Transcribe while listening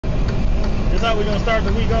this how we gonna start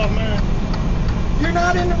the week off, man? You're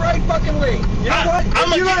not in the right fucking lane. You know what?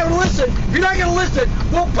 If you're not gonna listen,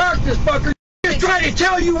 we'll park this fucker. Just trying to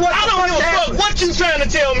tell you what. I don't give a fuck what you trying to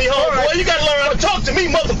tell me, homeboy. Right. You gotta learn how to talk to me,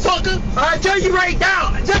 motherfucker. I tell you right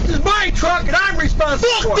now, this is my truck and I'm responsible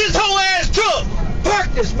for it. Fuck this whole ass truck.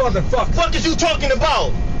 Park this motherfucker. Fuck is you talking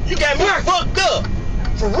about? You got me fucked up.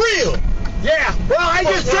 For real. Yeah, well, I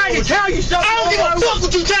just tried to tell you something. I don't give a fuck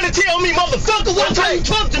what you trying to tell me, motherfucker. What time you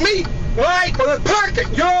talk to me? All right, well, then park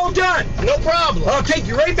it. You're all done. No problem. I'll take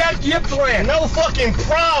you right back to Ypsilanti. No fucking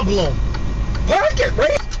problem. Park it,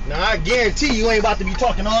 right? Now, I guarantee you ain't about to be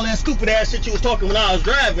talking all that stupid ass shit you was talking when I was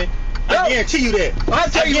driving. I guarantee you that. I'll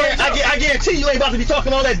tell you right now. I guarantee you ain't about to be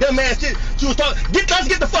talking all that dumb ass shit you was talking. Let's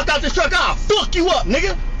get the fuck out this truck. I'll fuck you up,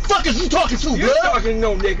 nigga. Fuck is you talking to, blood? You're talking to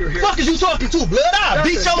no nigger here. Fuck is you talking to, blood? I'll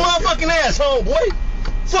beat your motherfucking ass, homeboy.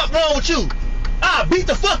 Fuck wrong with you? I'll beat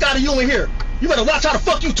the fuck out of you in here. You better watch how the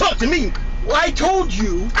fuck you talk to me. Well, I told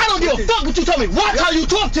you. I don't give a fuck what you tell me. Watch how you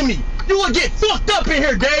talk to me. You will get fucked up in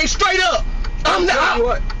here, Dave. Straight up. I'm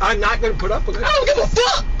not gonna put up with it. I don't give a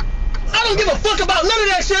fuck. I don't give a fuck about none of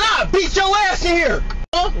that shit. I'll beat your ass in here.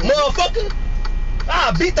 Motherfucker.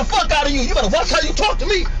 I'll beat the fuck out of you. You better watch how you talk to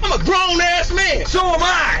me. I'm a grown ass man. So am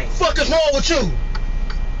I. Fuck is wrong with you?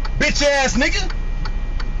 Bitch ass nigga.